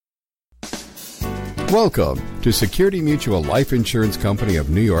Welcome to Security Mutual Life Insurance Company of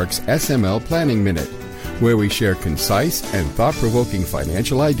New York's SML Planning Minute, where we share concise and thought-provoking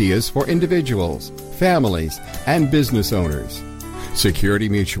financial ideas for individuals, families, and business owners. Security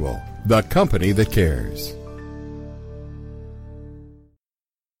Mutual, the company that cares.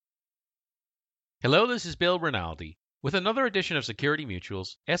 Hello, this is Bill Rinaldi with another edition of Security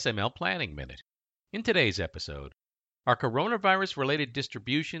Mutual's SML Planning Minute. In today's episode, are coronavirus-related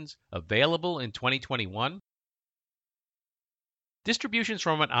distributions available in 2021? Distributions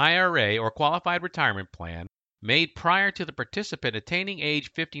from an IRA or qualified retirement plan made prior to the participant attaining age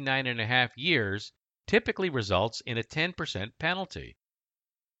 59 and a half years typically results in a 10% penalty.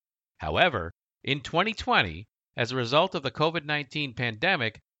 However, in 2020, as a result of the COVID-19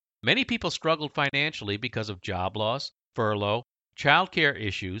 pandemic, many people struggled financially because of job loss, furlough, childcare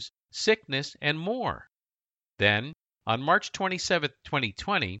issues, sickness, and more. Then, on March 27,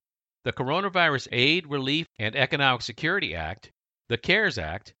 2020, the Coronavirus Aid, Relief, and Economic Security Act, the CARES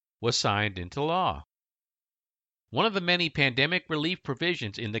Act, was signed into law. One of the many pandemic relief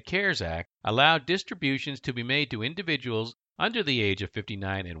provisions in the CARES Act allowed distributions to be made to individuals under the age of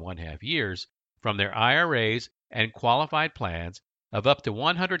 59 and one-half years from their IRAs and qualified plans of up to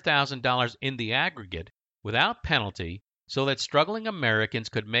 $100,000 in the aggregate without penalty so that struggling Americans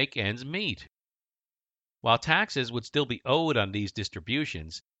could make ends meet. While taxes would still be owed on these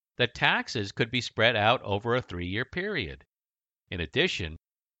distributions, the taxes could be spread out over a 3-year period. In addition,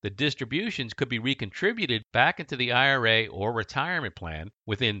 the distributions could be recontributed back into the IRA or retirement plan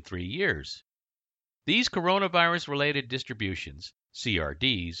within 3 years. These coronavirus-related distributions,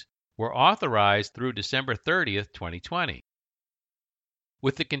 CRDs, were authorized through December 30, 2020.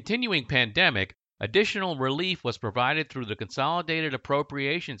 With the continuing pandemic, additional relief was provided through the Consolidated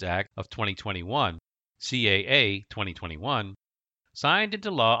Appropriations Act of 2021, CAA 2021, signed into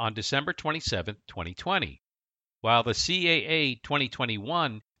law on December 27, 2020, while the CAA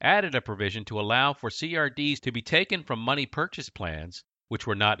 2021 added a provision to allow for CRDs to be taken from money purchase plans, which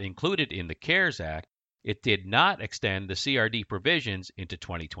were not included in the CARES Act. It did not extend the CRD provisions into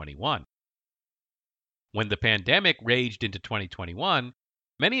 2021. When the pandemic raged into 2021,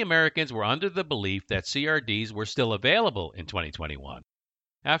 many Americans were under the belief that CRDs were still available in 2021.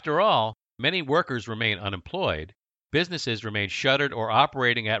 After all, many workers remain unemployed, businesses remain shuttered or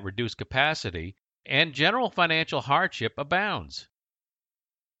operating at reduced capacity, and general financial hardship abounds.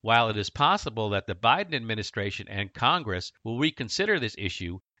 While it is possible that the Biden administration and Congress will reconsider this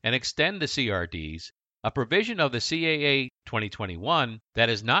issue and extend the CRDs, a provision of the CAA 2021 that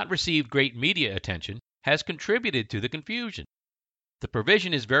has not received great media attention has contributed to the confusion. The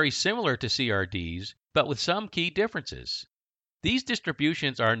provision is very similar to CRDs, but with some key differences. These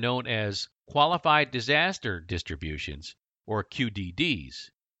distributions are known as Qualified Disaster Distributions, or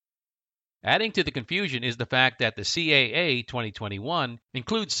QDDs. Adding to the confusion is the fact that the CAA 2021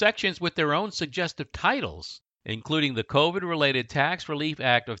 includes sections with their own suggestive titles, including the COVID-related Tax Relief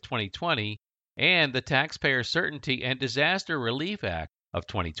Act of 2020 and the Taxpayer Certainty and Disaster Relief Act of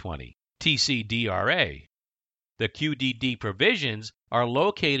 2020, TCDRA. The QDD provisions are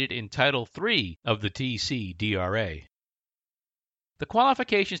located in Title III of the TCDRA. The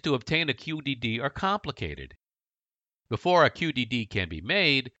qualifications to obtain a QDD are complicated. Before a QDD can be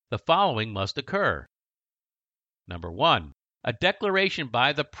made, the following must occur. Number 1, a declaration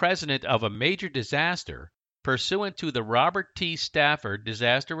by the President of a major disaster pursuant to the Robert T. Stafford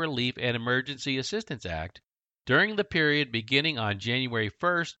Disaster Relief and Emergency Assistance Act during the period beginning on January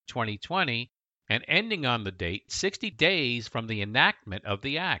 1, 2020 and ending on the date 60 days from the enactment of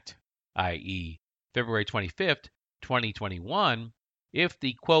the Act, i.e., February 25, 2021, if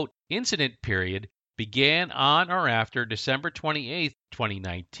the, quote, incident period began on or after December 28,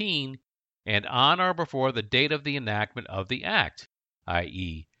 2019, and on or before the date of the enactment of the Act,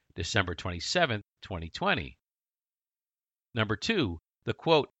 i.e., December 27, 2020. Number 2, the,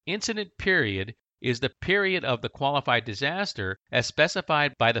 quote, incident period is the period of the qualified disaster as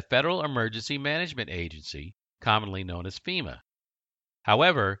specified by the Federal Emergency Management Agency, commonly known as FEMA.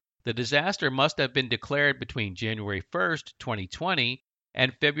 However, the disaster must have been declared between January 1, 2020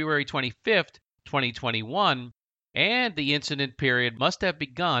 and February 25, 2021, and the incident period must have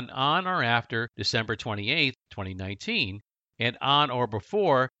begun on or after December 28, 2019, and on or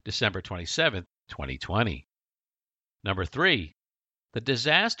before December 27, 2020. Number 3, the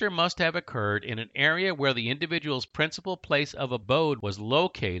disaster must have occurred in an area where the individual's principal place of abode was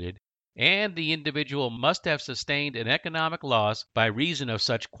located, and the individual must have sustained an economic loss by reason of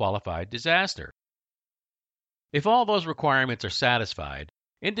such qualified disaster. If all those requirements are satisfied,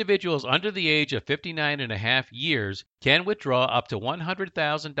 individuals under the age of 59 and a half years can withdraw up to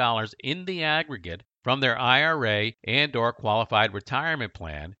 $100,000 in the aggregate from their IRA and/or qualified retirement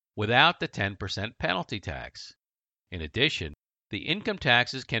plan without the 10% penalty tax. In addition, the income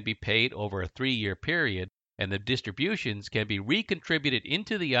taxes can be paid over a 3-year period, and the distributions can be recontributed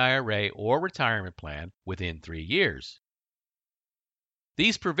into the IRA or retirement plan within 3 years.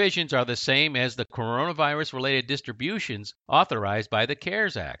 These provisions are the same as the coronavirus-related distributions authorized by the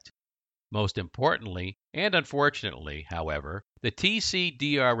CARES Act. Most importantly, and unfortunately, however, the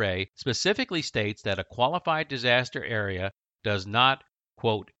TCDRA specifically states that a qualified disaster area does not,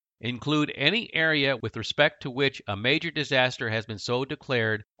 quote, include any area with respect to which a major disaster has been so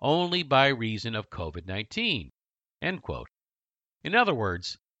declared only by reason of COVID-19, end quote. In other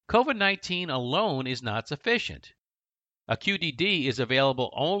words, COVID-19 alone is not sufficient. A QDD is available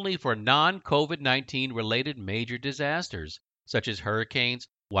only for non-COVID-19 related major disasters, such as hurricanes,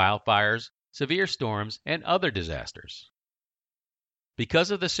 wildfires, severe storms, and other disasters.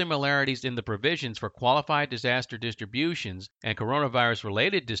 Because of the similarities in the provisions for qualified disaster distributions and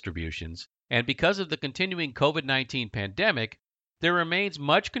coronavirus-related distributions, and because of the continuing COVID-19 pandemic, there remains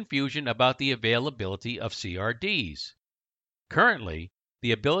much confusion about the availability of CRDs. Currently,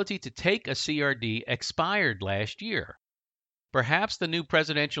 the ability to take a CRD expired last year. Perhaps the new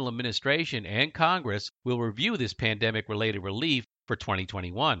presidential administration and Congress will review this pandemic-related relief for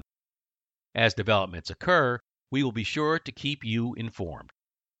 2021. As developments occur, we will be sure to keep you informed.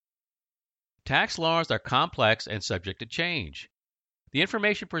 Tax laws are complex and subject to change. The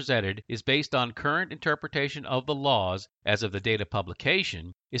information presented is based on current interpretation of the laws as of the date of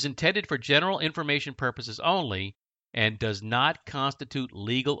publication, is intended for general information purposes only, and does not constitute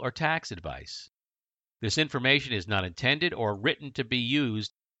legal or tax advice. This information is not intended or written to be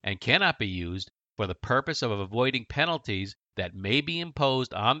used and cannot be used for the purpose of avoiding penalties that may be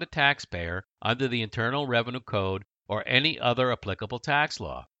imposed on the taxpayer under the Internal Revenue Code or any other applicable tax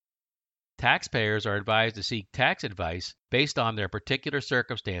law. Taxpayers are advised to seek tax advice based on their particular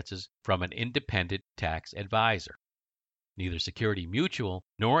circumstances from an independent tax advisor. Neither Security Mutual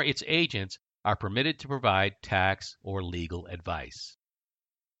nor its agents are permitted to provide tax or legal advice.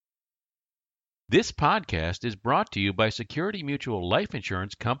 This podcast is brought to you by Security Mutual Life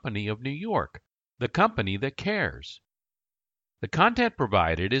Insurance Company of New York, the company that cares. The content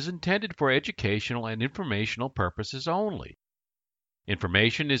provided is intended for educational and informational purposes only.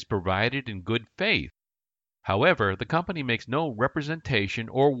 Information is provided in good faith. However, the company makes no representation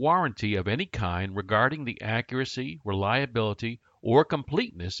or warranty of any kind regarding the accuracy, reliability, or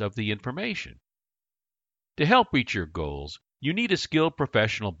completeness of the information. To help reach your goals, you need a skilled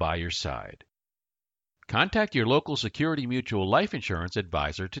professional by your side. Contact your local Security Mutual Life Insurance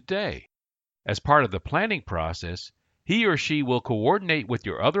advisor today. As part of the planning process, he or she will coordinate with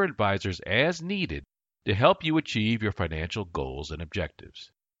your other advisors as needed to help you achieve your financial goals and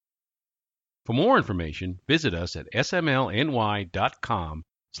objectives. For more information, visit us at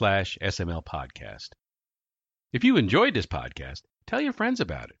smlny.com/smlpodcast. If you enjoyed this podcast, tell your friends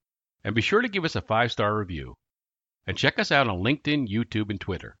about it, and be sure to give us a 5-star review. And check us out on LinkedIn, YouTube, and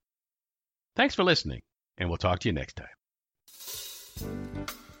Twitter. Thanks for listening, and we'll talk to you next time.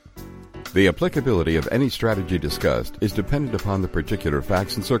 The applicability of any strategy discussed is dependent upon the particular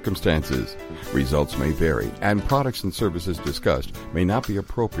facts and circumstances. Results may vary, and products and services discussed may not be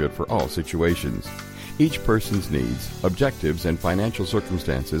appropriate for all situations. Each person's needs, objectives, and financial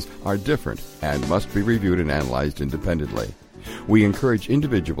circumstances are different and must be reviewed and analyzed independently. We encourage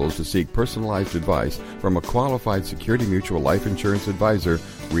individuals to seek personalized advice from a qualified Security Mutual Life Insurance advisor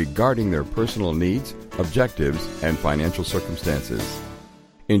regarding their personal needs, objectives, and financial circumstances.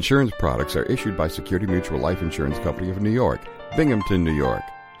 Insurance products are issued by Security Mutual Life Insurance Company of New York, Binghamton, New York.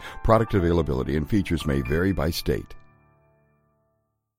 Product availability and features may vary by state.